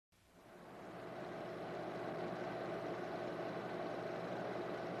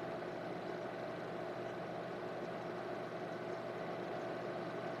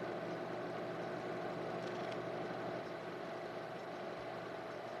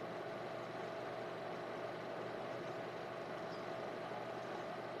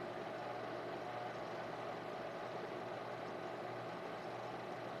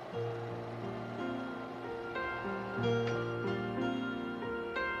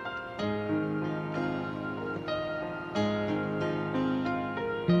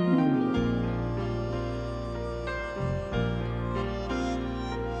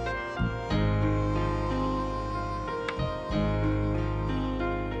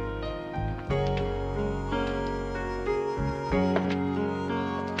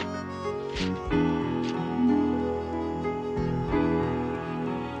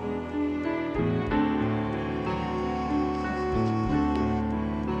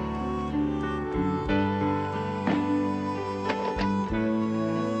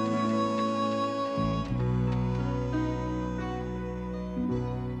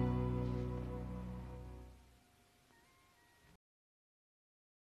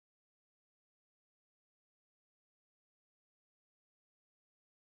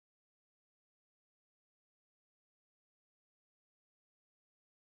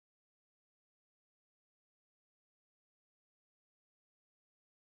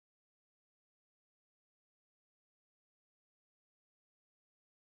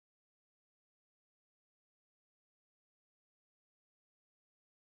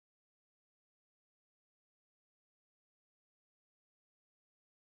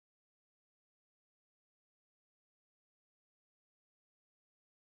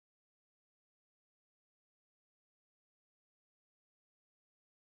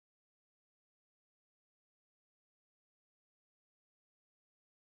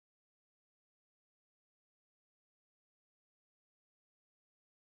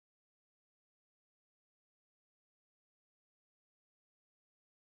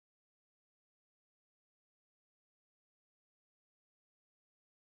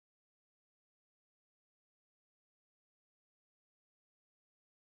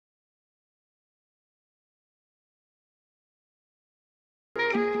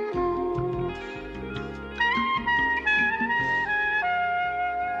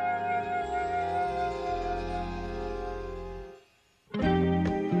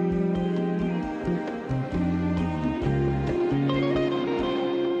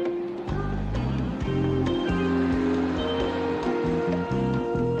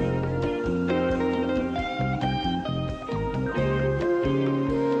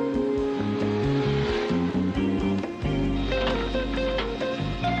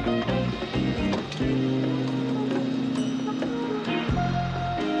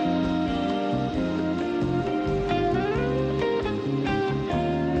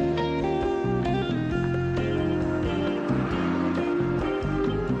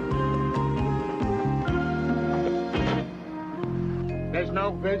There's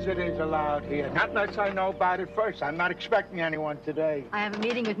no visitors allowed here. Not unless I know about it first. I'm not expecting anyone today. I have a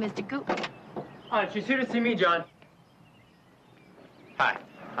meeting with Mr. Cooper. She's here to see me, John. Hi,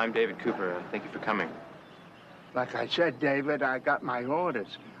 I'm David Cooper. Thank you for coming. Like I said, David, I got my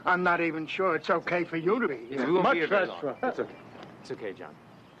orders. I'm not even sure it's okay for you to be here. We won't Much be here very less long. for... It's okay. It's okay, John.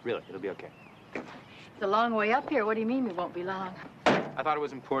 Really, it'll be okay. It's a long way up here. What do you mean we won't be long? I thought it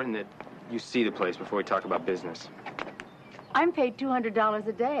was important that you see the place before we talk about business. I'm paid $200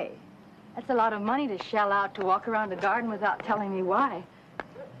 a day. That's a lot of money to shell out to walk around the garden without telling me why.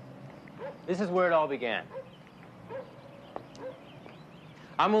 This is where it all began.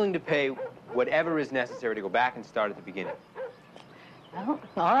 I'm willing to pay whatever is necessary to go back and start at the beginning. Well,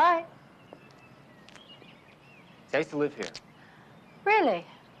 all right. See, I used to live here Really?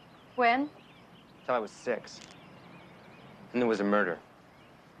 When? until I was 6. And there was a murder.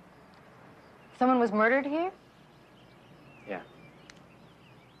 Someone was murdered here? Yeah.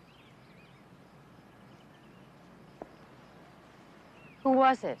 Who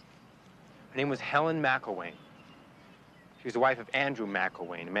was it? Her name was Helen McElwain. She was the wife of Andrew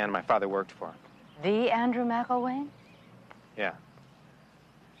McElwain, a man my father worked for. The Andrew McElwain? Yeah.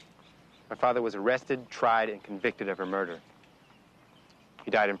 My father was arrested, tried, and convicted of her murder. He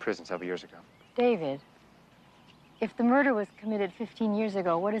died in prison several years ago. David, if the murder was committed 15 years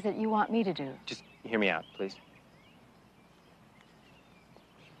ago, what is it you want me to do? Just hear me out, please.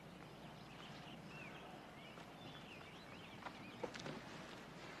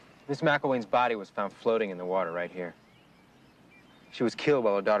 Miss McElwain's body was found floating in the water right here. She was killed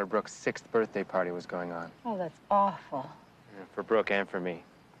while her daughter Brooke's 6th birthday party was going on. Oh, that's awful. Yeah, for Brooke and for me.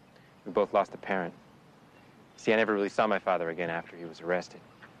 We both lost a parent. See, I never really saw my father again after he was arrested.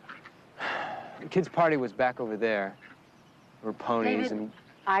 The kids' party was back over there. There were ponies David, and...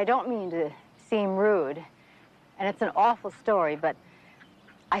 I don't mean to seem rude, and it's an awful story, but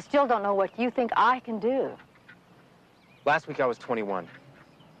I still don't know what you think I can do. Last week I was 21.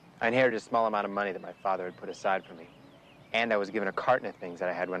 I inherited a small amount of money that my father had put aside for me. And I was given a carton of things that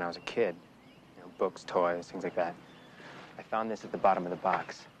I had when I was a kid. You know, books, toys, things like that. I found this at the bottom of the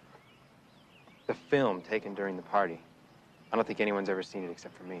box. The film taken during the party. I don't think anyone's ever seen it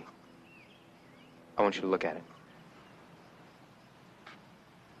except for me. I want you to look at it.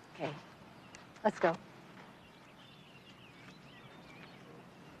 Okay, let's go.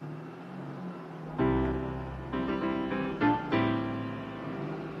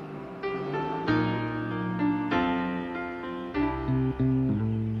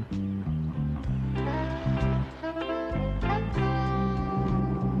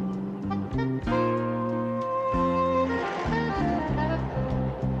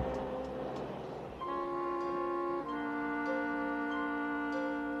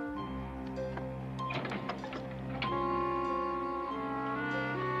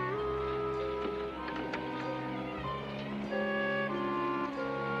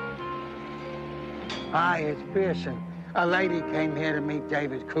 Hi, it's Pearson. A lady came here to meet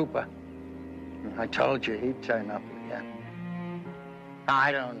David Cooper. I told you he'd turn up again.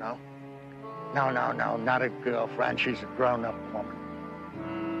 I don't know. No, not a girlfriend. She's a grown-up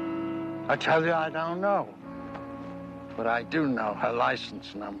woman. I tell you, I don't know. But I do know her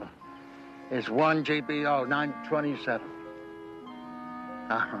license number is 1GBO 927.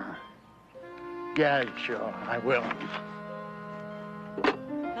 Uh-huh. Yeah, sure, I will.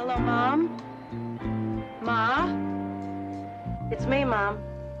 Hello, Mom? Ma? It's me, Mom.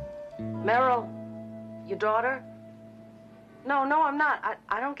 Merrill, your daughter? No, I'm not.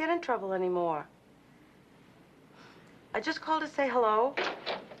 I don't get in trouble anymore. I just called to say hello.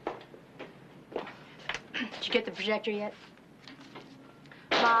 Did you get the projector yet?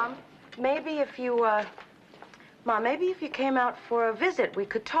 Mom, maybe if you, Mom, maybe if you came out for a visit, we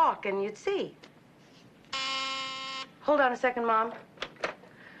could talk and you'd see. Hold on a second, Mom.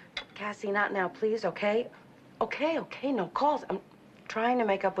 Cassie, not now, please, okay? Okay, no calls. I'm trying to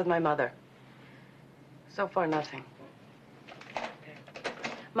make up with my mother. So far, nothing. Okay.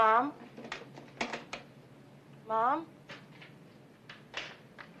 Mom? Mom?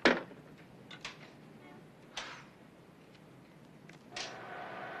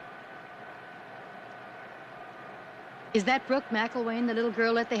 Is that Brooke McElwain, the little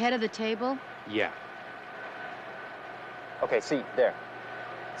girl at the head of the table? Yeah. Okay, see, there.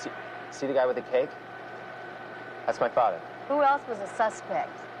 See the guy with the cake? That's my father. Who else was a suspect?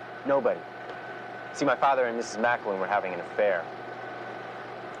 Nobody. See, my father and Mrs. McElwain were having an affair.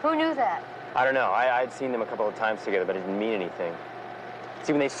 Who knew that? I don't know. I'd seen them a couple of times together, but it didn't mean anything.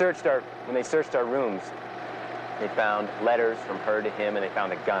 See, when they searched our rooms, they found letters from her to him, and they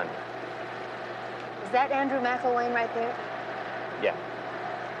found a gun. Is that Andrew McElwain right there? Yeah.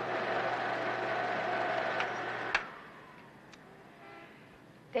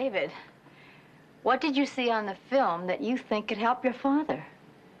 David, what did you see on the film that you think could help your father?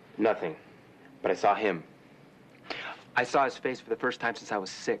 Nothing. But I saw him. I saw his face for the first time since I was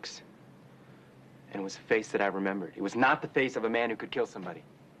 6. And it was a face that I remembered. It was not the face of a man who could kill somebody.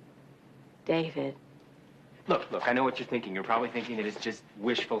 David. Look, I know what you're thinking. You're probably thinking that it's just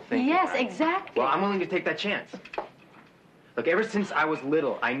wishful thinking. Yes, right? exactly. Well, I'm willing to take that chance. Look, ever since I was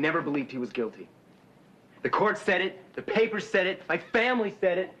little, I never believed he was guilty. The court said it, the papers said it, my family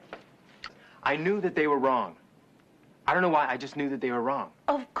said it. I knew that they were wrong. I don't know why, I just knew that they were wrong.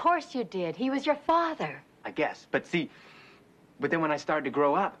 Of course you did. He was your father. I guess. But then when I started to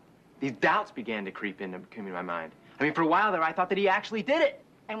grow up, these doubts began to creep into my mind. I mean, for a while there, I thought that he actually did it.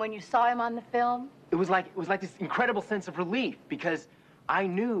 And when you saw him on the film? It was like this incredible sense of relief, because I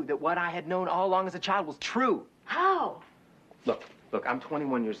knew that what I had known all along as a child was true. How? Look, I'm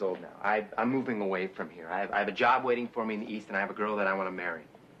 21 years old now. I'm moving away from here. I have a job waiting for me in the East, and I have a girl that I want to marry.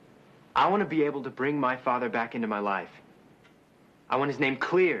 I want to be able to bring my father back into my life. I want his name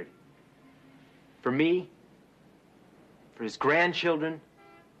cleared. For me, for his grandchildren,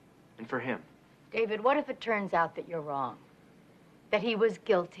 and for him. David, what if it turns out that you're wrong? That he was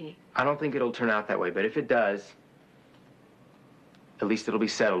guilty? I don't think it'll turn out that way, but if it does, at least it'll be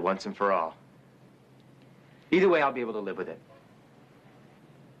settled once and for all. Either way, I'll be able to live with it.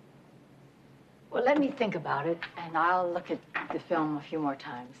 Well, let me think about it, and I'll look at the film a few more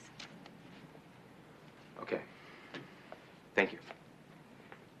times. Okay. Thank you.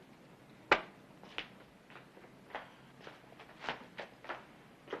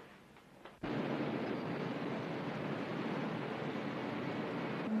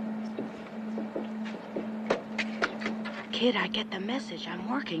 Kid, I get the message. I'm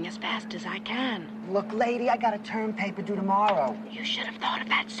working as fast as I can. Look, lady, I got a term paper due tomorrow. You should have thought of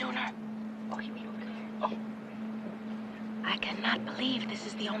that sooner. Oh, you mean over there? Oh. I cannot believe this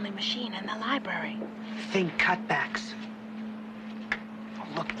is the only machine in the library. Think cutbacks. Oh,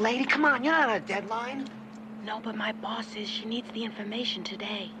 look, lady, come on, you're not on a deadline. No, but my boss says she needs the information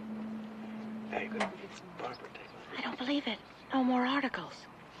today. Very good. I don't believe it. No more articles.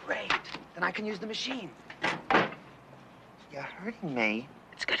 Great. Then I can use the machine. You're hurting me.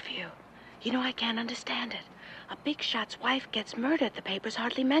 It's good for you. You know, I can't understand it. A big shot's wife gets murdered. The papers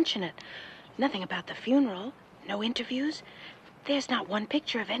hardly mention it. Nothing about the funeral. No interviews. There's not one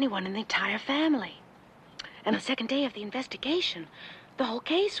picture of anyone in the entire family. And the second day of the investigation, the whole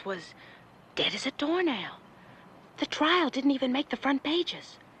case was dead as a doornail. The trial didn't even make the front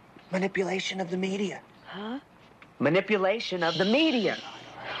pages. Manipulation of the media. Huh? Manipulation of the media.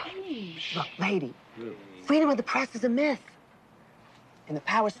 Look, lady, freedom of the press is a myth. In the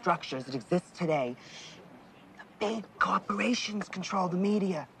power structures that exist today, the big corporations control the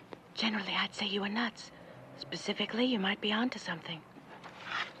media. Generally, I'd say you were nuts. Specifically, you might be onto something.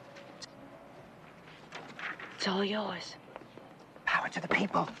 It's all yours. Power to the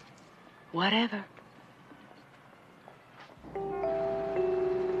people. Whatever.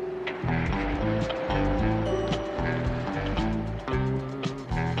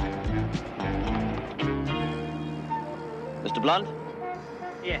 Mr. Blunt?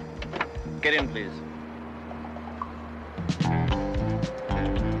 Yeah. Get in, please.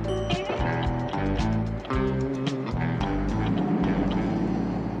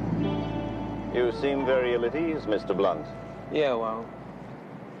 You seem very ill at ease, Mr. Blunt. Yeah, well,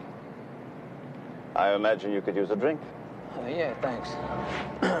 I imagine you could use a drink. yeah, thanks.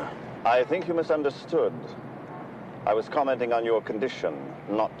 I think you misunderstood. I was commenting on your condition,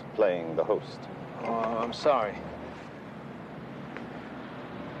 not playing the host. I'm sorry.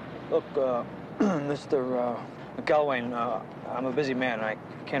 Look, Mr. McElwain, I'm a busy man. I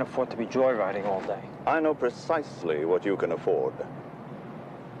can't afford to be joyriding all day. I know precisely what you can afford.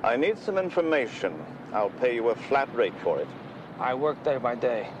 I need some information. I'll pay you a flat rate for it. I work day by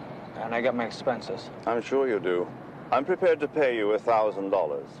day, and I got my expenses. I'm sure you do. I'm prepared to pay you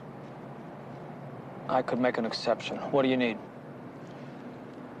 $1,000. I could make an exception. What do you need?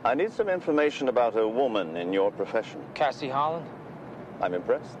 I need some information about a woman in your profession. Cassie Holland? I'm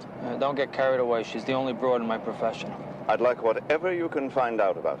impressed. Don't get carried away. She's the only broad in my profession. I'd like whatever you can find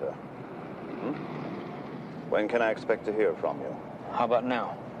out about her. When can I expect to hear from you? How about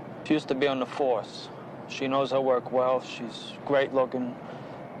now? She used to be on the force. She knows her work well. She's great looking.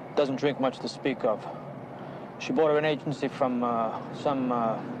 Doesn't drink much to speak of. She bought her an agency from some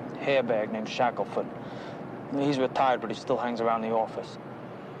hairbag named Shacklefoot. He's retired, but he still hangs around the office.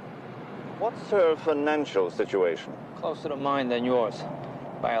 What's her financial situation? Closer to mine than yours,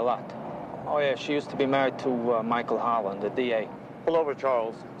 by a lot. Oh, yeah, she used to be married to Michael Holland, the DA. Pull over,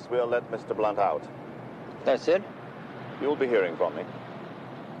 Charles, so we'll let Mr. Blunt out. That's it? You'll be hearing from me.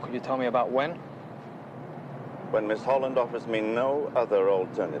 Could you tell me about when? When Miss Holland offers me no other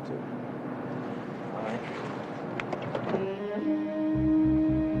alternative. All right.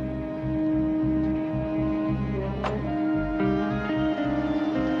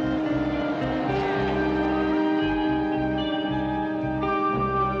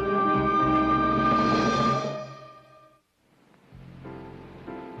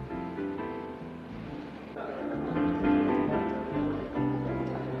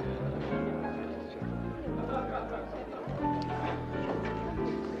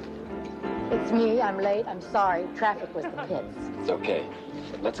 It's me. I'm late. I'm sorry. Traffic was the pits. It's okay.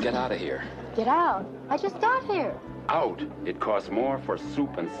 Let's get out of here. Get out. I just got here. Out? It costs more for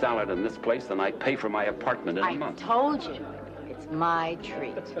soup and salad in this place than I pay for my apartment in a month. I told you. It's my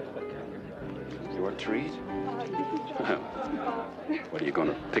treat. Your treat? What are you going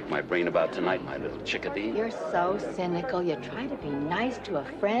to pick my brain about tonight, my little chickadee? You're so cynical. You try to be nice to a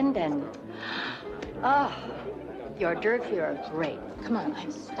friend and... Oh, your hors d'oeuvres are great. Come on,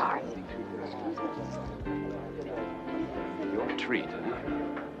 I'm starving. Your treat, huh?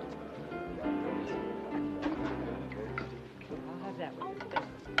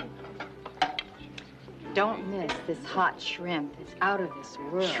 Don't miss this hot shrimp. It's out of this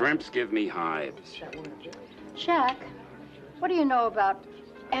world. Shrimps give me hives. Shaq, what do you know about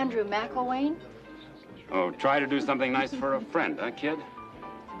Andrew McElwain? Oh, try to do something nice for a friend, huh, kid?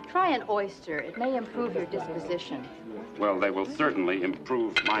 Try an oyster. It may improve your disposition. Well, they will certainly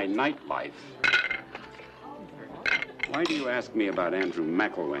improve my nightlife. Why do you ask me about Andrew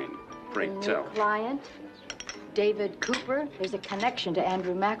McElwain? Pray tell. Client, David Cooper. There's a connection to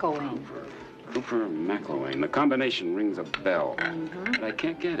Andrew McElwain. Cooper McElwain. The combination rings a bell, but I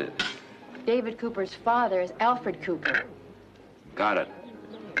can't get it. David Cooper's father is Alfred Cooper. Got it.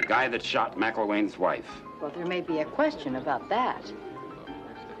 The guy that shot McElwain's wife. Well, there may be a question about that.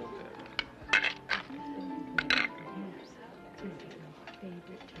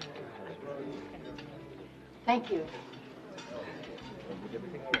 Thank you.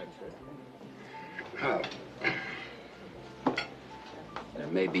 Well, there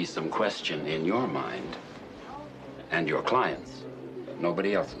may be some question in your mind and your clients, but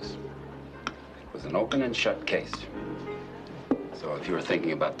nobody else's. It was an open and shut case. So if you're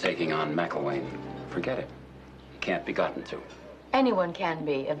thinking about taking on McElwain, forget it. He can't be gotten to. Anyone can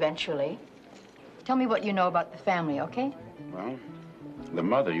be, eventually. Tell me what you know about the family, okay? Well, the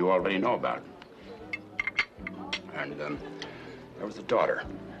mother you already know about. And there was a daughter,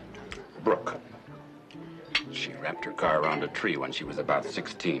 Brooke. She wrapped her car around a tree when she was about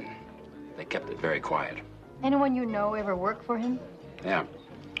 16. They kept it very quiet. Anyone you know ever work for him? Yeah.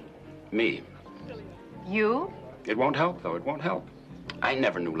 Me. You? It won't help, though. It won't help. I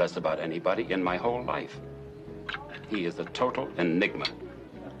never knew less about anybody in my whole life. He is a total enigma.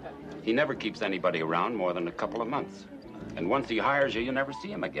 He never keeps anybody around more than a couple of months. And once he hires you, you never see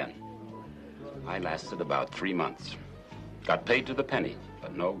him again. I lasted about 3 months. Got paid to the penny,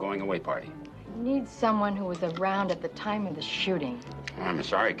 but no going-away party. You need someone who was around at the time of the shooting. I'm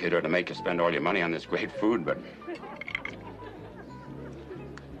sorry, kiddo, to make you spend all your money on this great food, but... Wait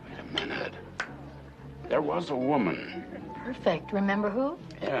a minute. There was a woman. Perfect. Remember who?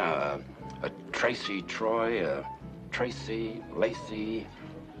 Yeah, a Tracy Troy,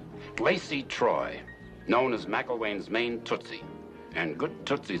 Lacey Troy, known as McElwain's main Tootsie. And good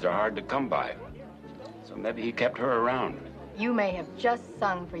Tootsies are hard to come by. So maybe he kept her around. You may have just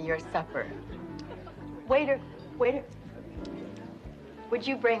sung for your supper. Waiter, waiter. Would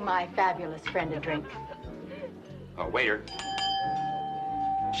you bring my fabulous friend a drink? Oh, waiter.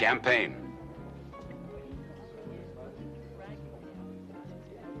 Champagne.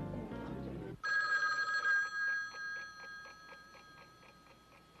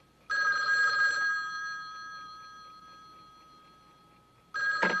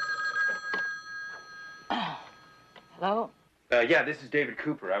 Hello? Yeah, this is David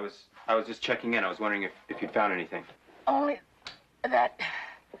Cooper. I was just checking in. I was wondering if you'd found anything. Only that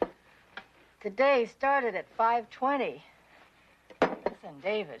the day started at 5:20. Listen,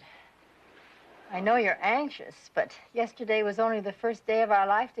 David, I know you're anxious, but yesterday was only the first day of our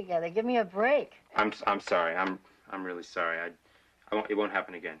life together. Give me a break. I'm sorry. I'm really sorry. It won't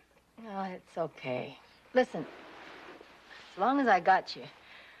happen again. No, it's okay. Listen, as long as I got you,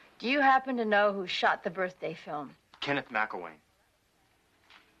 do you happen to know who shot the birthday film? Kenneth McElwain.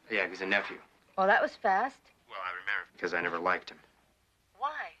 Yeah, he's a nephew. Oh, that was fast. Well, I remember because I never liked him.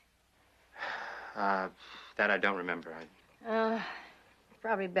 Why? That I don't remember.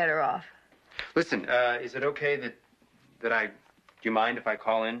 Probably better off. Listen, is it okay that I you mind if I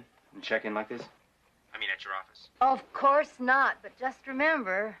call in and check in like this? I mean, at your office. Of course not, but just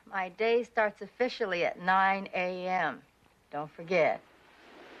remember, my day starts officially at 9 a.m. Don't forget.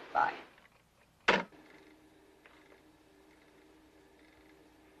 Bye.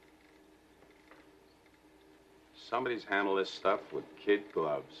 Somebody's handled this stuff with kid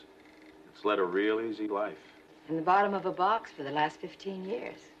gloves. It's led a real easy life. In the bottom of a box for the last 15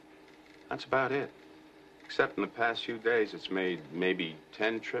 years. That's about it. Except in the past few days, it's made maybe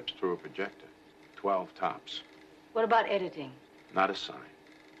 10 trips through a projector. 12 tops. What about editing? Not a sign.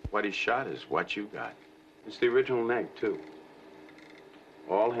 What he shot is what you got. It's the original neg, too.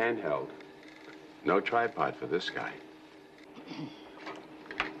 All handheld. No tripod for this guy.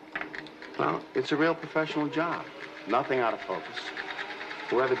 Well, it's a real professional job. Nothing out of focus.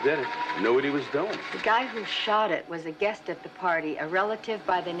 Whoever did it knew what he was doing. The guy who shot it was a guest at the party, a relative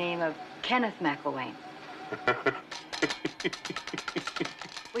by the name of Kenneth McElwain.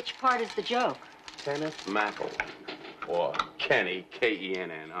 Which part is the joke? Kenneth McElwain. Or Kenny, Kenni. Wait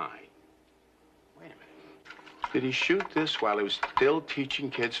a minute. Did he shoot this while he was still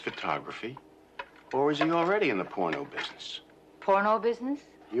teaching kids photography? Or was he already in the porno business? Porno business?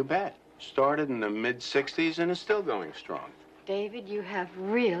 You bet. Started in the mid-'60s and is still going strong. David, you have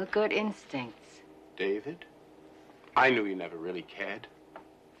real good instincts. David? I knew you never really cared.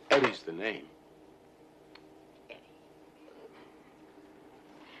 Eddie's the name.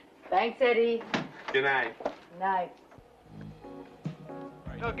 Thanks, Eddie. Good night. Good night.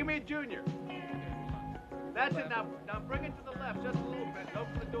 No, give me a junior. That's it. Now bring it to the left just a little bit and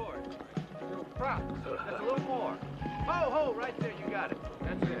open the door. Prop. That's a little more. Ho, right there. You got it.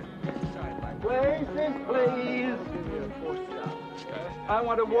 That's it. Places, please. I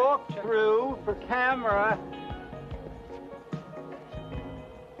want to walk through for camera.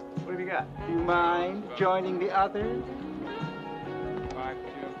 What have you got? Do you mind joining the others? 5-2,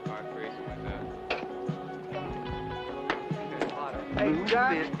 5-3, something like that. Move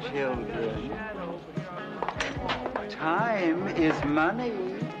it, children. Time is money.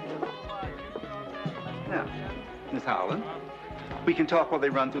 Now, Miss Howland, we can talk while they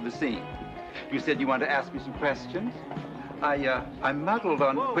run through the scene. You said you wanted to ask me some questions. I'm muddled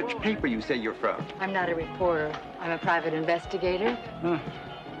on which paper you say you're from. I'm not a reporter. I'm a private investigator.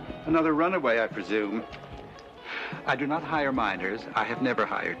 Another runaway, I presume. I do not hire minors. I have never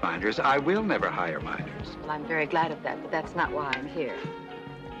hired minors. I will never hire minors. Well, I'm very glad of that, but that's not why I'm here.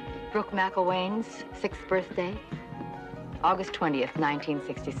 Brooke McElwain's 6th birthday, August 20th,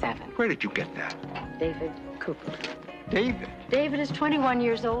 1967. Where did you get that? David Cooper. David? David is 21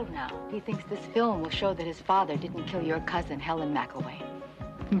 years old now. He thinks this film will show that his father didn't kill your cousin, Helen McElwain.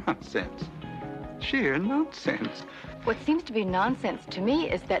 Nonsense. Sheer nonsense. What seems to be nonsense to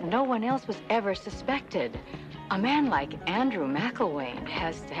me is that no one else was ever suspected. A man like Andrew McElwain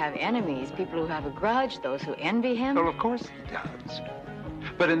has to have enemies, people who have a grudge, those who envy him. Well, of course he does.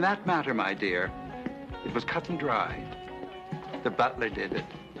 But in that matter, my dear, it was cut and dry. The butler did it.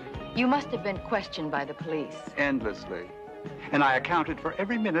 You must have been questioned by the police. Endlessly. And I accounted for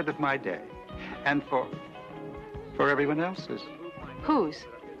every minute of my day. And for everyone else's. Whose,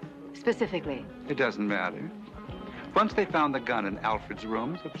 specifically? It doesn't matter. Once they found the gun in Alfred's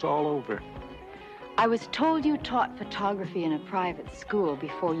rooms, it was all over. I was told you taught photography in a private school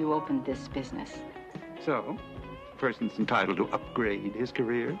before you opened this business. So, a person's entitled to upgrade his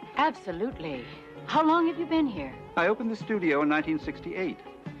career? Absolutely. How long have you been here? I opened the studio in 1968,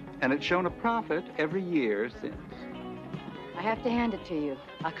 and it's shown a profit every year since. I have to hand it to you.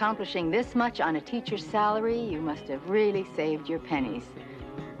 Accomplishing this much on a teacher's salary, you must have really saved your pennies.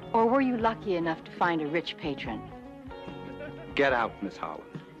 Or were you lucky enough to find a rich patron? Get out, Miss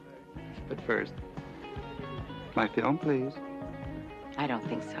Holland. But first, my film, please. I don't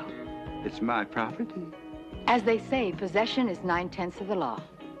think so. It's my property. As they say, possession is 9/10 of the law.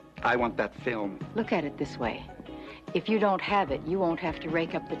 I want that film. Look at it this way. If you don't have it, you won't have to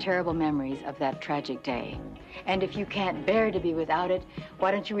rake up the terrible memories of that tragic day. And if you can't bear to be without it,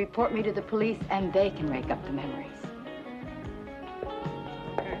 why don't you report me to the police and they can rake up the memories?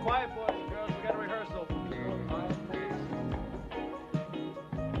 Okay, quiet, boys and girls. We got a rehearsal.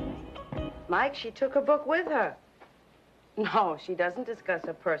 Mike, she took a book with her. No, she doesn't discuss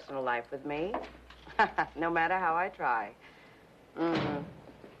her personal life with me. No matter how I try.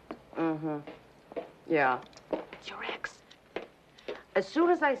 Yeah. It's your ex. As soon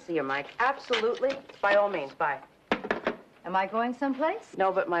as I see her, Mike, absolutely, by all means, bye. Am I going someplace?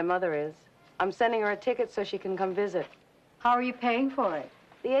 No, but my mother is. I'm sending her a ticket so she can come visit. How are you paying for it?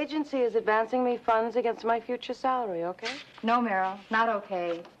 The agency is advancing me funds against my future salary, okay? No, Meryl, not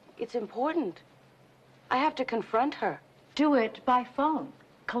okay. It's important. I have to confront her. Do it by phone.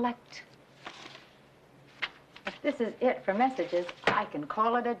 Collect. If this is it for messages, I can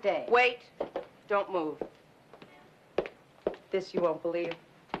call it a day. Wait. Don't move. This you won't believe.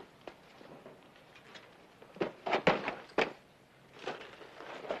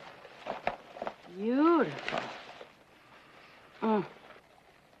 Beautiful.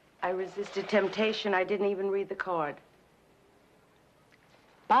 I resisted temptation. I didn't even read the card.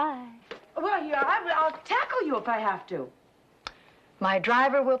 Bye. Well, yeah, I'll tackle you if I have to. My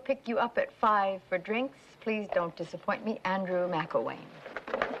driver will pick you up at 5 for drinks. Please don't disappoint me, Andrew McElwain.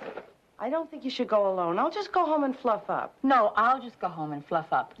 I don't think you should go alone. I'll just go home and fluff up. No, I'll just go home and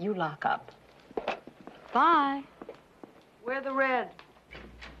fluff up. You lock up. Bye. Wear the red.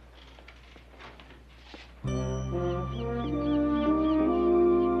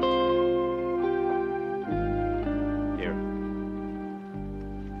 Here.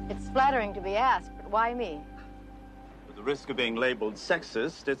 It's flattering to be asked, but why me? With the risk of being labeled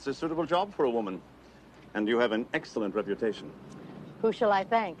sexist, it's a suitable job for a woman. And you have an excellent reputation. Who shall I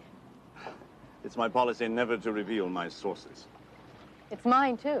thank? It's my policy never to reveal my sources. It's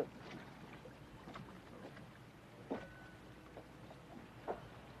mine, too.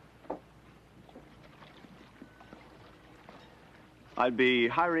 I'd be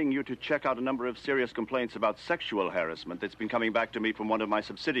hiring you to check out a number of serious complaints about sexual harassment that's been coming back to me from one of my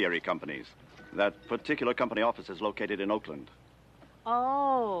subsidiary companies. That particular company office is located in Oakland.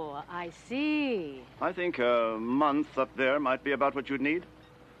 Oh, I see. I think a month up there might be about what you'd need.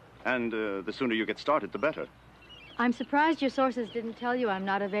 And the sooner you get started, the better. I'm surprised your sources didn't tell you I'm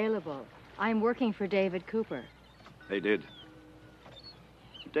not available. I'm working for David Cooper. They did.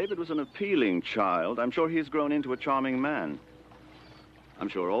 David was an appealing child. I'm sure he's grown into a charming man. I'm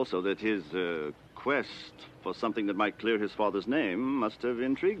sure also that his quest for something that might clear his father's name must have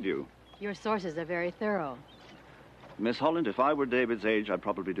intrigued you. Your sources are very thorough. Miss Holland, if I were David's age, I'd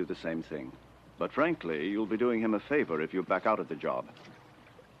probably do the same thing. But frankly, you'll be doing him a favor if you back out of the job.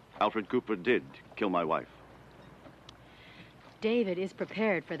 Alfred Cooper did kill my wife. David is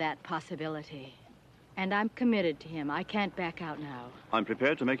prepared for that possibility. And I'm committed to him. I can't back out now. I'm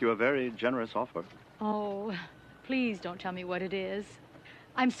prepared to make you a very generous offer. Oh, please don't tell me what it is.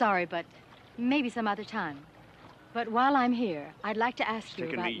 I'm sorry, but maybe some other time. But while I'm here, I'd like to ask you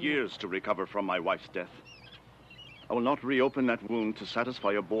about... It's taken me years to recover from my wife's death. I will not reopen that wound to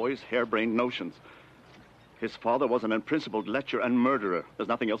satisfy a boy's harebrained notions. His father was an unprincipled lecher and murderer. There's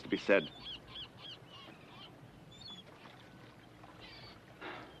nothing else to be said.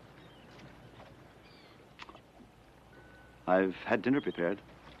 I've had dinner prepared.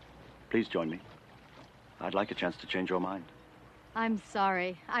 Please join me. I'd like a chance to change your mind. I'm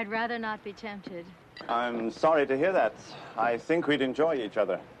sorry. I'd rather not be tempted. I'm sorry to hear that. I think we'd enjoy each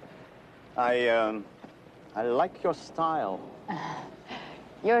other. I like your style.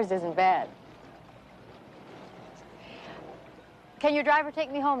 Yours isn't bad. Can your driver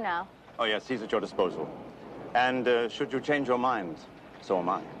take me home now? Oh, yes, he's at your disposal. And should you change your mind, so am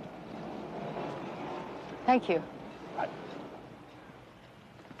I. Thank you. Right.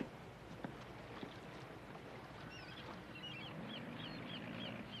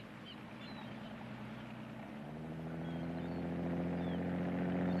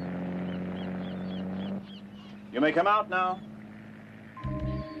 You may come out now.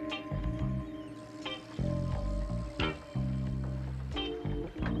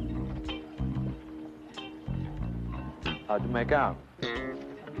 How'd you make out?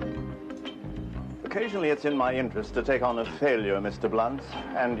 Occasionally it's in my interest to take on a failure, Mr. Blunt,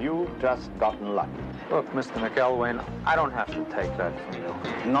 and you've just gotten lucky. Look, Mr. McElwain, I don't have to take that from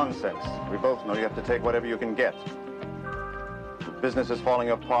you. Nonsense. We both know you have to take whatever you can get. Your business is falling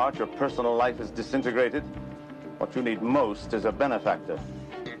apart, your personal life is disintegrated. What you need most is a benefactor.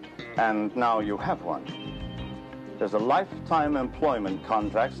 And now you have one. There's a lifetime employment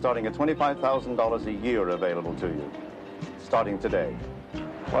contract starting at $25,000 a year available to you. Starting today.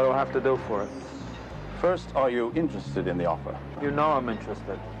 What do I have to do for it? First, are you interested in the offer? You know I'm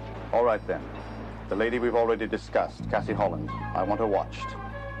interested. All right, then. The lady we've already discussed, Cassie Holland. I want her watched.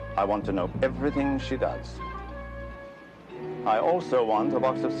 I want to know everything she does. I also want a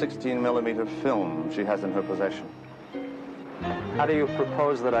box of 16mm film she has in her possession. How do you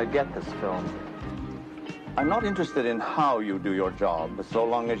propose that I get this film? I'm not interested in how you do your job, so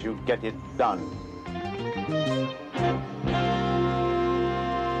long as you get it done.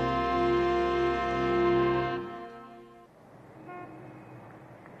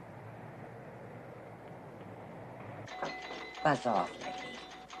 Buzz off, Becky.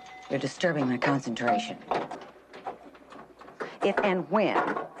 You're disturbing my concentration. If and when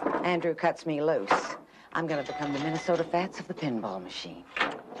Andrew cuts me loose, I'm going to become the Minnesota Fats of the pinball machine.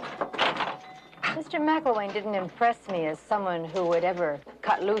 Mr. McElwain didn't impress me as someone who would ever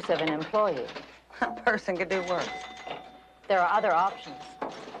cut loose of an employee. A person could do worse. There are other options.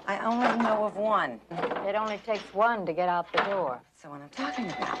 I only know of one. It only takes one to get out the door. That's the one I'm talking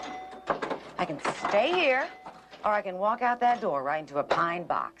about. I can stay here, or I can walk out that door right into a pine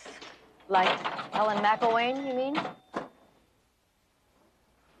box. Like Helen McElwain, you mean?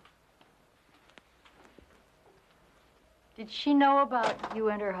 Did she know about you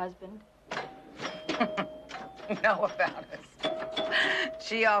and her husband? Know about us.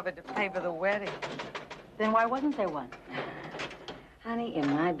 She offered to pay for the wedding. Then why wasn't there one? Honey, in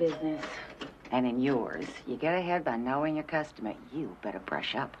my business and in yours, you get ahead by knowing your customer. You better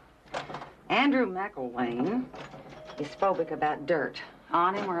brush up. Andrew McElwain is phobic about dirt,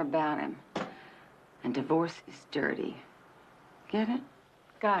 on him or about him. And divorce is dirty. Get it?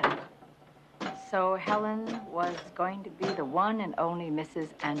 Got it. So Helen was going to be the one and only Mrs.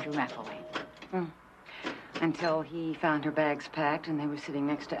 Andrew McElwain. Until he found her bags packed and they were sitting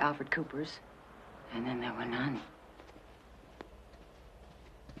next to Alfred Cooper's. And then there were none.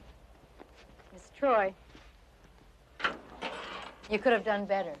 Miss Troy, you could have done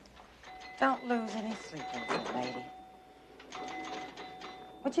better. Don't lose any sleep over it, lady.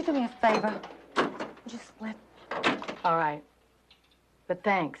 Would you do me a favor? Would you split? All right. But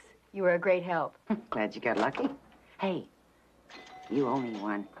thanks. You were a great help. Glad you got lucky. Hey, you owe me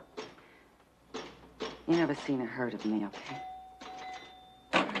one. You never seen or heard of me, okay?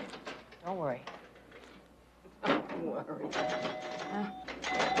 Don't worry. Don't worry.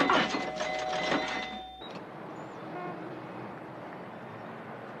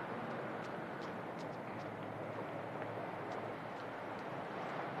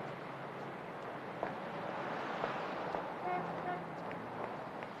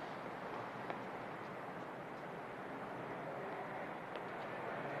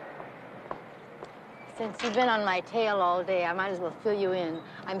 Since you've been on my tail all day, I might as well fill you in.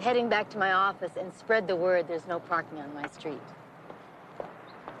 I'm heading back to my office and spread the word there's no parking on my street.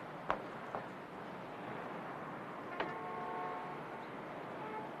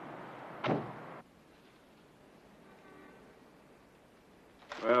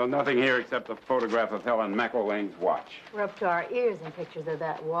 Well, nothing here except a photograph of Helen McElwain's watch. We're up to our ears in pictures of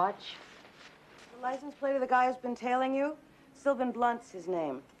that watch. The license plate of the guy who's been tailing you? Sylvan Blunt's his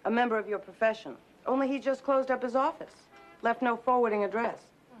name, a member of your profession. Only he just closed up his office. Left no forwarding address.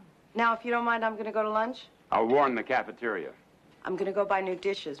 Now, if you don't mind, I'm going to go to lunch. I'll warn the cafeteria. I'm going to go buy new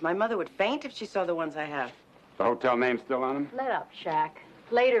dishes. My mother would faint if she saw the ones I have. The hotel name still on them? Let up, Shaq.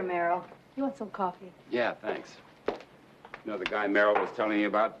 Later, Merrill. You want some coffee? Yeah, thanks. You know the guy Merrill was telling you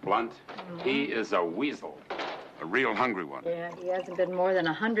about, Blunt? He is a weasel. A real hungry one. Yeah, he hasn't been more than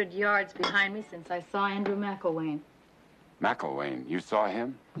 100 yards behind me since I saw Andrew McElwain. McElwain, you saw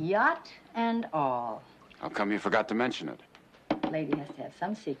him? Yacht and all. How come you forgot to mention it? Lady has to have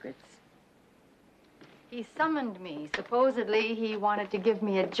some secrets. He summoned me. Supposedly, he wanted to give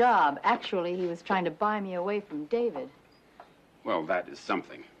me a job. Actually, he was trying to buy me away from David. Well, that is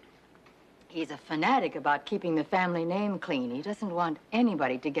something. He's a fanatic about keeping the family name clean. He doesn't want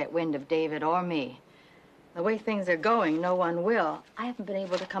anybody to get wind of David or me. The way things are going, no one will. I haven't been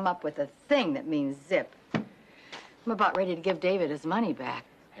able to come up with a thing that means zip. I'm about ready to give David his money back.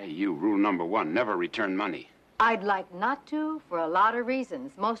 Hey, you, rule number one, never return money. I'd like not to for a lot of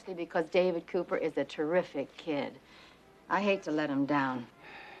reasons, mostly because David Cooper is a terrific kid. I hate to let him down. Do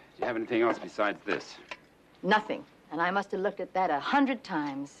you have anything else besides this? Nothing. And I must have looked at that 100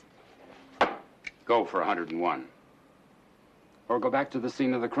 times. Go for 101. Or go back to the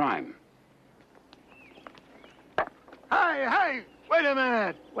scene of the crime. Hey, wait a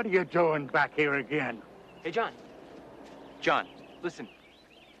minute. What are you doing back here again? Hey, John. John, listen.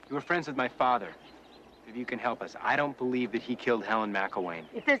 You were friends with my father. If you can help us, I don't believe that he killed Helen McElwain.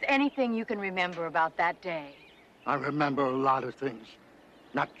 If there's anything you can remember about that day. I remember a lot of things,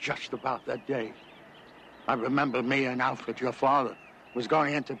 not just about that day. I remember me and Alfred, your father, was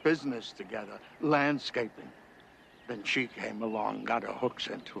going into business together, landscaping. Then she came along, got her hooks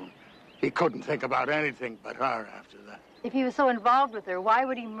into him. He couldn't think about anything but her after that. If he was so involved with her, why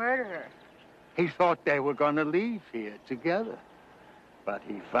would he murder her? He thought they were going to leave here together. But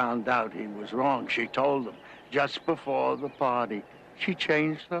he found out he was wrong. She told him just before the party. She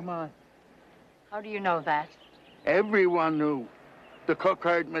changed her mind. How do you know that? Everyone knew. The cook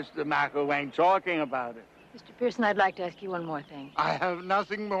heard Mr. McElwain talking about it. Mr. Pearson, I'd like to ask you one more thing. I have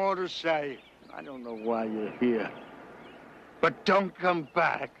nothing more to say. I don't know why you're here. But don't come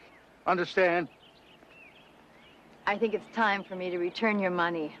back. Understand? I think it's time for me to return your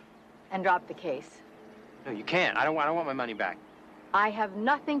money and drop the case. No, you can't. I don't want my money back. I have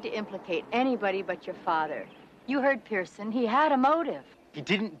nothing to implicate anybody but your father. You heard Pearson. He had a motive. He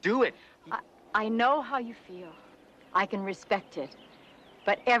didn't do it. I know how you feel. I can respect it.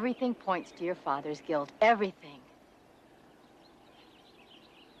 But everything points to your father's guilt. Everything.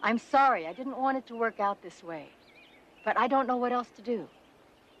 I'm sorry. I didn't want it to work out this way. But I don't know what else to do.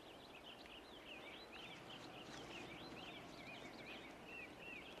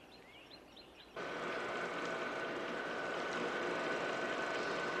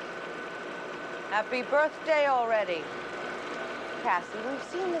 Happy birthday already. Cassie, we've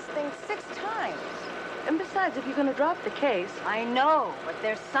seen this thing 6 times. And besides, if you're going to drop the case... I know, but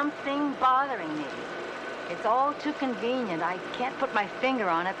there's something bothering me. It's all too convenient. I can't put my finger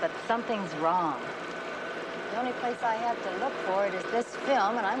on it, but something's wrong. The only place I have to look for it is this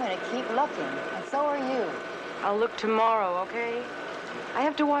film, and I'm going to keep looking. And so are you. I'll look tomorrow, okay? I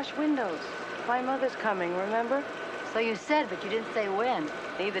have to wash windows. My mother's coming, remember? So you said, but you didn't say when.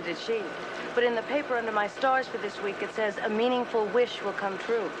 Neither did she. But in the paper under my stars for this week, it says, a meaningful wish will come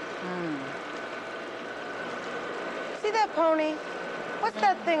true. See that pony? What's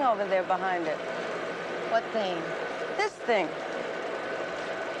that thing over there behind it? What thing? This thing.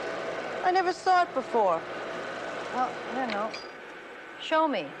 I never saw it before. Well, I don't know. Show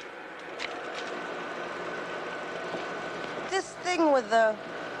me. This thing with the...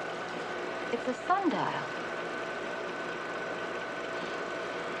 It's a sundial.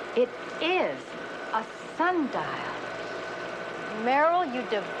 It is a sundial. Merrill, you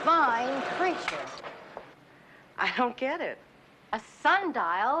divine creature. I don't get it. A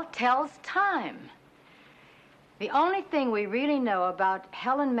sundial tells time. The only thing we really know about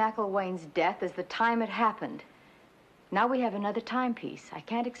Helen McElwain's death is the time it happened. Now we have another timepiece. I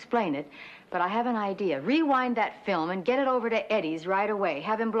can't explain it, but I have an idea. Rewind that film and get it over to Eddie's right away.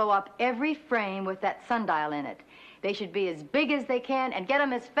 Have him blow up every frame with that sundial in it. They should be as big as they can, and get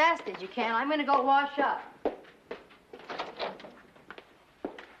them as fast as you can. I'm going to go wash up.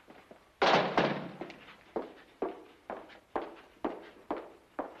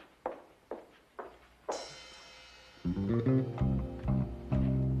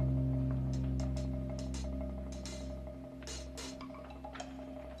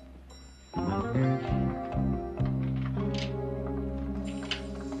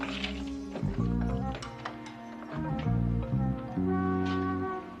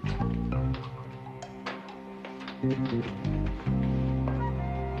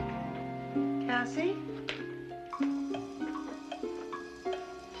 Cassie?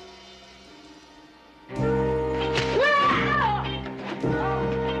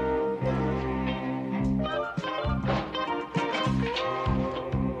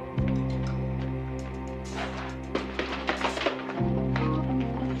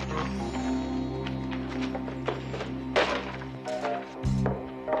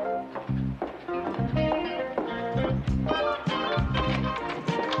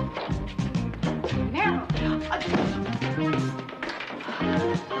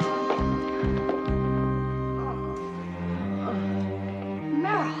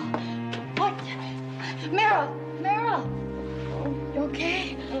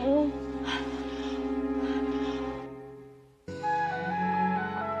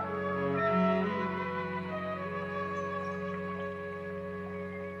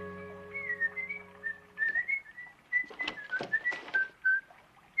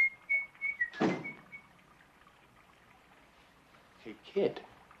 Hey, kid,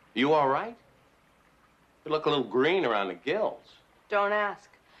 you all right? You look a little green around the gills. Don't ask.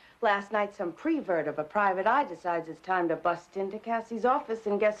 Last night, some prevert of a private eye decides it's time to bust into Cassie's office,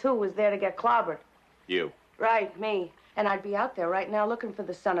 and guess who was there to get clobbered? You. Right, me. And I'd be out there right now looking for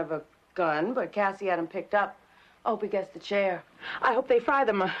the son of a gun, but Cassie had him picked up. I hope he gets the chair. I hope they fry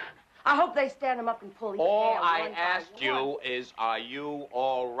them. I hope they stand him up and pull his hair. All I asked you is, are you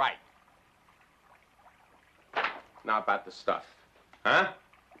all right? Now about the stuff. Huh?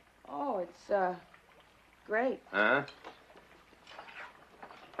 Oh, it's, great. Huh?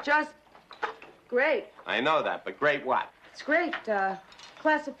 Just great. I know that, but great what? It's great,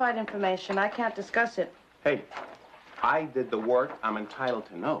 classified information. I can't discuss it. Hey, I did the work. I'm entitled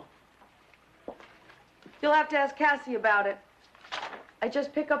to know. You'll have to ask Cassie about it. I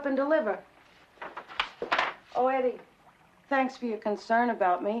just pick up and deliver. Oh, Eddie, thanks for your concern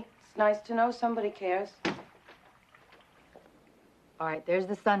about me. It's nice to know somebody cares. All right, there's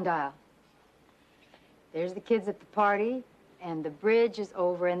the sundial. There's the kids at the party, and the bridge is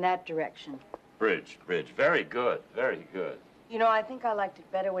over in that direction. Bridge. Very good, very good. You know, I think I liked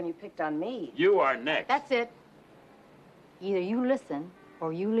it better when you picked on me. You are next. That's it. Either you listen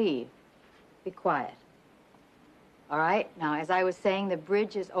or you leave. Be quiet. All right, now, as I was saying, the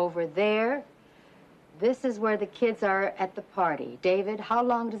bridge is over there. This is where the kids are at the party. David, how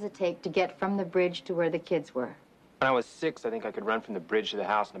long does it take to get from the bridge to where the kids were? When I was 6, I think I could run from the bridge to the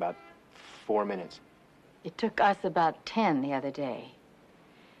house in about 4 minutes. It took us about 10 the other day.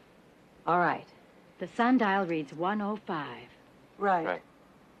 All right. The sundial reads 1:05. Right.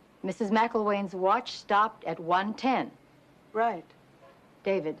 Mrs. McElwain's watch stopped at 1:10. Right.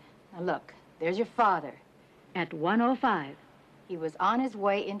 David, now look, there's your father. At 1:05, he was on his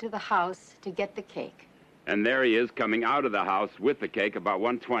way into the house to get the cake. And there he is coming out of the house with the cake about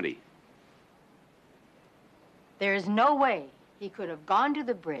 1:20. There is no way he could have gone to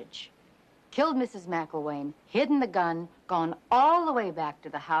the bridge, killed Mrs. McElwain, hidden the gun, gone all the way back to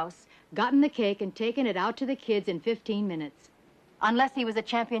the house, gotten the cake, and taken it out to the kids in 15 minutes. Unless he was a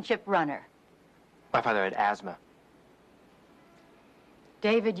championship runner. My father had asthma.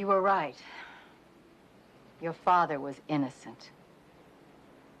 David, you were right. Your father was innocent.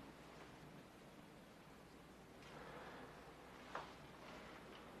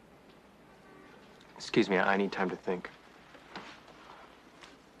 Excuse me, I need time to think.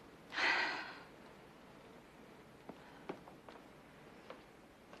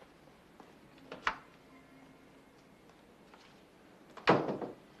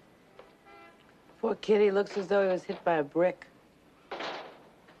 Poor kid, he looks as though he was hit by a brick.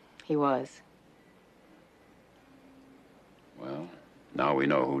 He was. Well, now we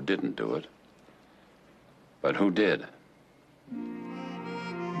know who didn't do it. But who did?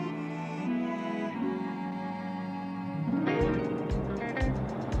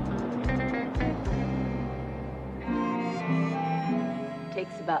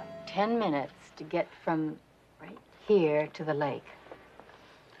 Takes about 10 minutes to get from right here to the lake.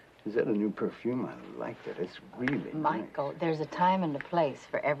 Is that a new perfume? I like it. It's really Michael, there's a time and a place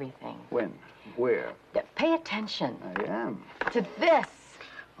for everything. When? Where? Pay attention. I am. To this.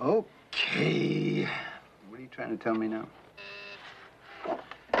 Okay. What are you trying to tell me now?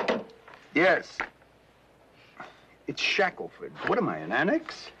 Yes. It's Shackleford. What am I, an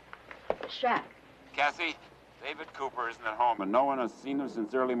annex? Shack. Cassie, David Cooper isn't at home, and no one has seen him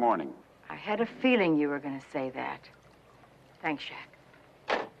since early morning. I had a feeling you were going to say that. Thanks, Shack.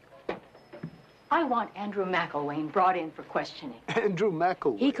 I want Andrew McElwain brought in for questioning. Andrew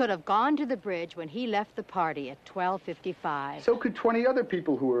McElwain? He could have gone to the bridge when he left the party at 12:55. So could 20 other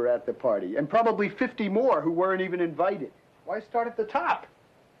people who were at the party, and probably 50 more who weren't even invited. Why start at the top?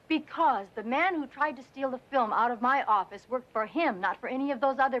 Because the man who tried to steal the film out of my office worked for him, not for any of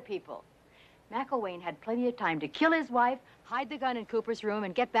those other people. McElwain had plenty of time to kill his wife, hide the gun in Cooper's room,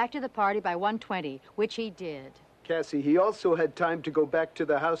 and get back to the party by 1:20, which he did. Cassie, he also had time to go back to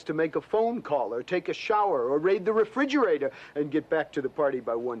the house to make a phone call or take a shower or raid the refrigerator and get back to the party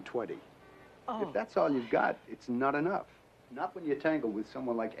by 1:20. Oh. If that's all you've got, it's not enough. Not when you tangle with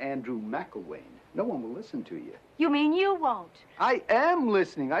someone like Andrew McElwain. No one will listen to you. You mean you won't? I am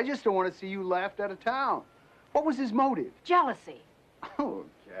listening. I just don't want to see you laughed out of town. What was his motive? Jealousy. Oh,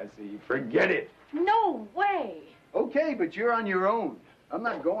 Cassie, forget it. No way. Okay, but you're on your own. I'm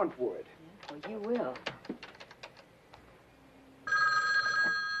not going for it. Well, you will.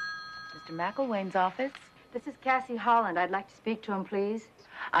 Mr. McElwain's office? This is Cassie Holland. I'd like to speak to him, please.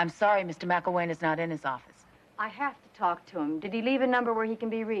 I'm sorry, Mr. McElwain is not in his office. I have to talk to him. Did he leave a number where he can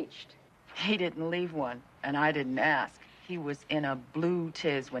be reached? He didn't leave one, and I didn't ask. He was in a blue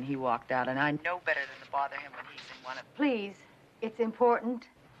tiz when he walked out, and I know better than to bother him when he's in one of... Please, it's important.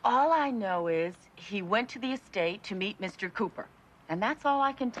 All I know is he went to the estate to meet Mr. Cooper, and that's all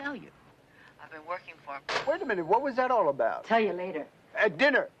I can tell you. I've been working for him. Wait a minute. What was that all about? Tell you later. At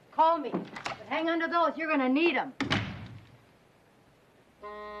dinner. Call me. But hang on to those. You're going to need them.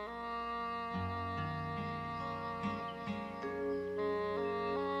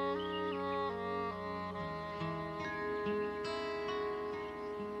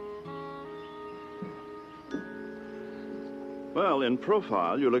 Well, in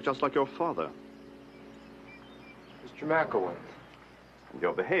profile, you look just like your father. Mr. McElwain. And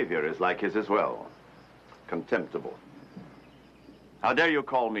your behavior is like his as well. Contemptible. How dare you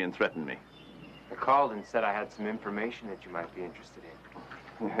call me and threaten me? I called and said I had some information that you might be interested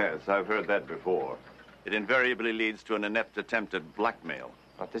in. Yes, I've heard that before. It invariably leads to an inept attempt at blackmail.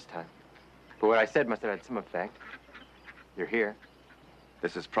 Not this time. But what I said must have had some effect. You're here.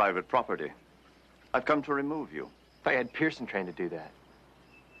 This is private property. I've come to remove you. If I had Pearson trained to do that.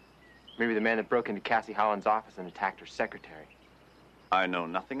 Maybe the man that broke into Cassie Holland's office and attacked her secretary. I know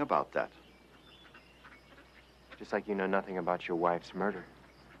nothing about that. Just like you know nothing about your wife's murder.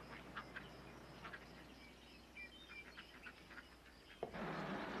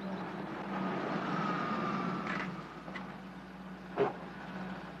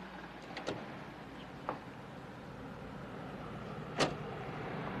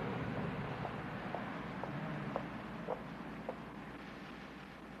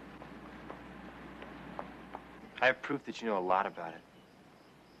 I have proof that you know a lot about it.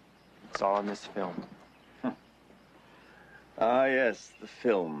 It's all in this film. Ah, yes, the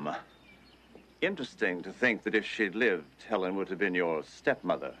film. Interesting to think that if she'd lived, Helen would have been your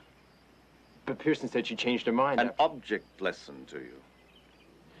stepmother. But Pearson said she changed her mind. An object lesson to you.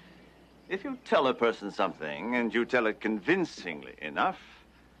 If you tell a person something, and you tell it convincingly enough,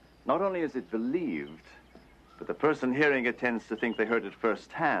 not only is it believed, but the person hearing it tends to think they heard it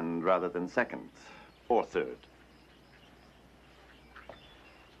firsthand rather than second or third.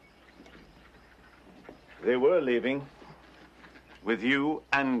 They were leaving, with you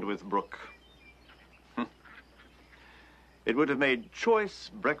and with Brooke. It would have made choice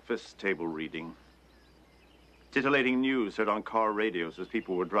breakfast table reading. Titillating news heard on car radios as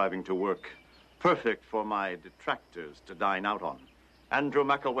people were driving to work. Perfect for my detractors to dine out on. Andrew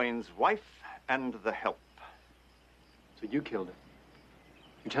McElwain's wife and the help. So you killed her.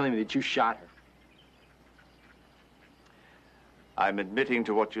 You're telling me that you shot her. I'm admitting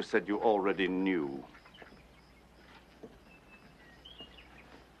to what you said you already knew.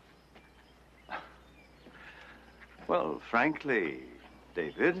 Well, frankly,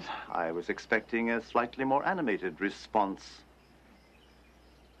 David, I was expecting a slightly more animated response.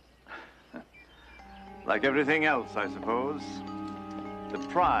 Like everything else, I suppose. The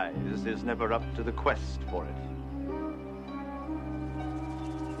prize is never up to the quest for it.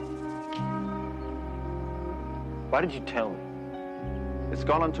 Why did you tell me? It's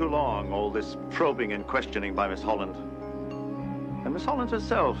gone on too long, all this probing and questioning by Miss Holland. And Miss Holland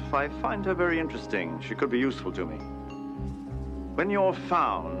herself, I find her very interesting. She could be useful to me. When you're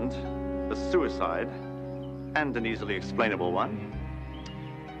found, a suicide, and an easily explainable one,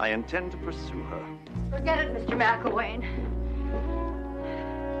 I intend to pursue her. Forget it, Mr. McElwain.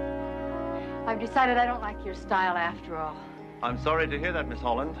 I've decided I don't like your style after all. I'm sorry to hear that, Miss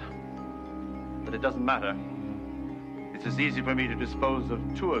Holland. But it doesn't matter. It's as easy for me to dispose of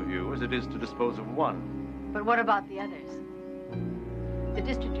two of you as it is to dispose of one. But what about the others? The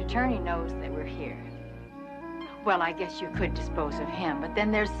district attorney knows that we're here. Well, I guess you could dispose of him, but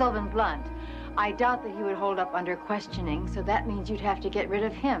then there's Sylvan Blunt. I doubt that he would hold up under questioning, so that means you'd have to get rid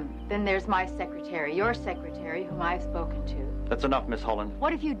of him. Then there's my secretary, your secretary, whom I've spoken to. That's enough, Miss Holland.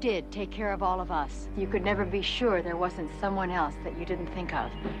 What if you did take care of all of us? You could never be sure there wasn't someone else that you didn't think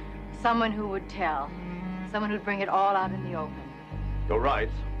of. Someone who would tell. Someone who'd bring it all out in the open. You're right,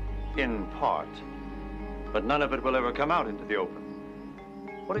 in part. But none of it will ever come out into the open.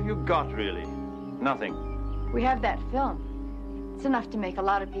 What have you got, really? Nothing. We have that film. It's enough to make a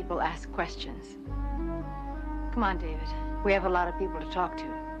lot of people ask questions. Come on, David. We have a lot of people to talk to.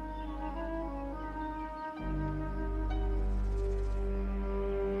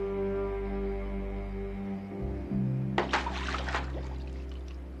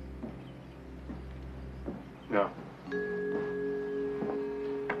 No.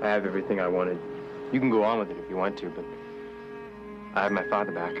 I have everything I wanted. You can go on with it if you want to, but I have my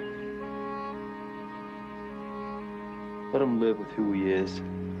father back. Let him live with who he is,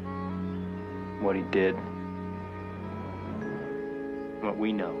 what he did, what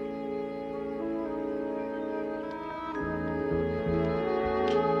we know.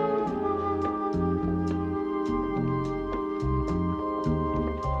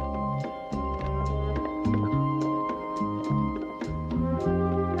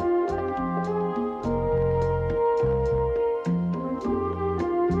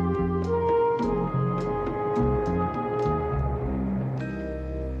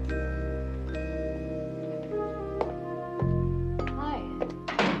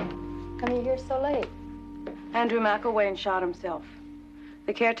 Andrew McElwain shot himself.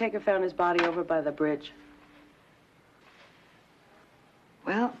 The caretaker found his body over by the bridge.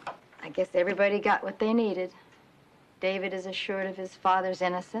 Well, I guess everybody got what they needed. David is assured of his father's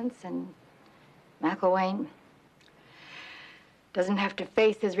innocence, and McElwain doesn't have to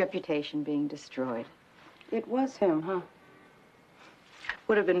face his reputation being destroyed. It was him, huh?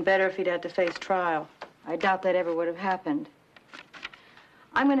 Would have been better if he'd had to face trial. I doubt that ever would have happened.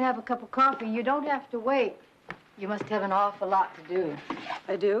 I'm going to have a cup of coffee. You don't have to wait. You must have an awful lot to do.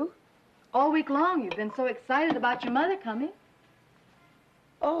 I do? All week long, you've been so excited about your mother coming.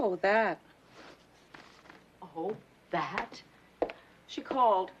 Oh, that. Oh, that? She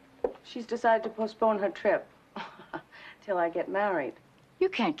called. She's decided to postpone her trip till I get married. You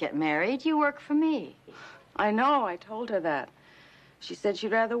can't get married. You work for me. I know. I told her that. She said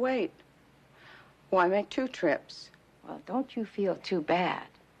she'd rather wait. Why make 2 trips? Well, don't you feel too bad.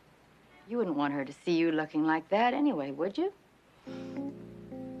 You wouldn't want her to see you looking like that anyway, would you?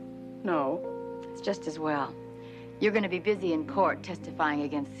 No. It's just as well. You're going to be busy in court testifying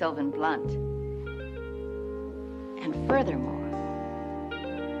against Sylvan Blunt. And furthermore,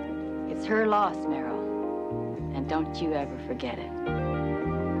 it's her loss, Merrill. And don't you ever forget it.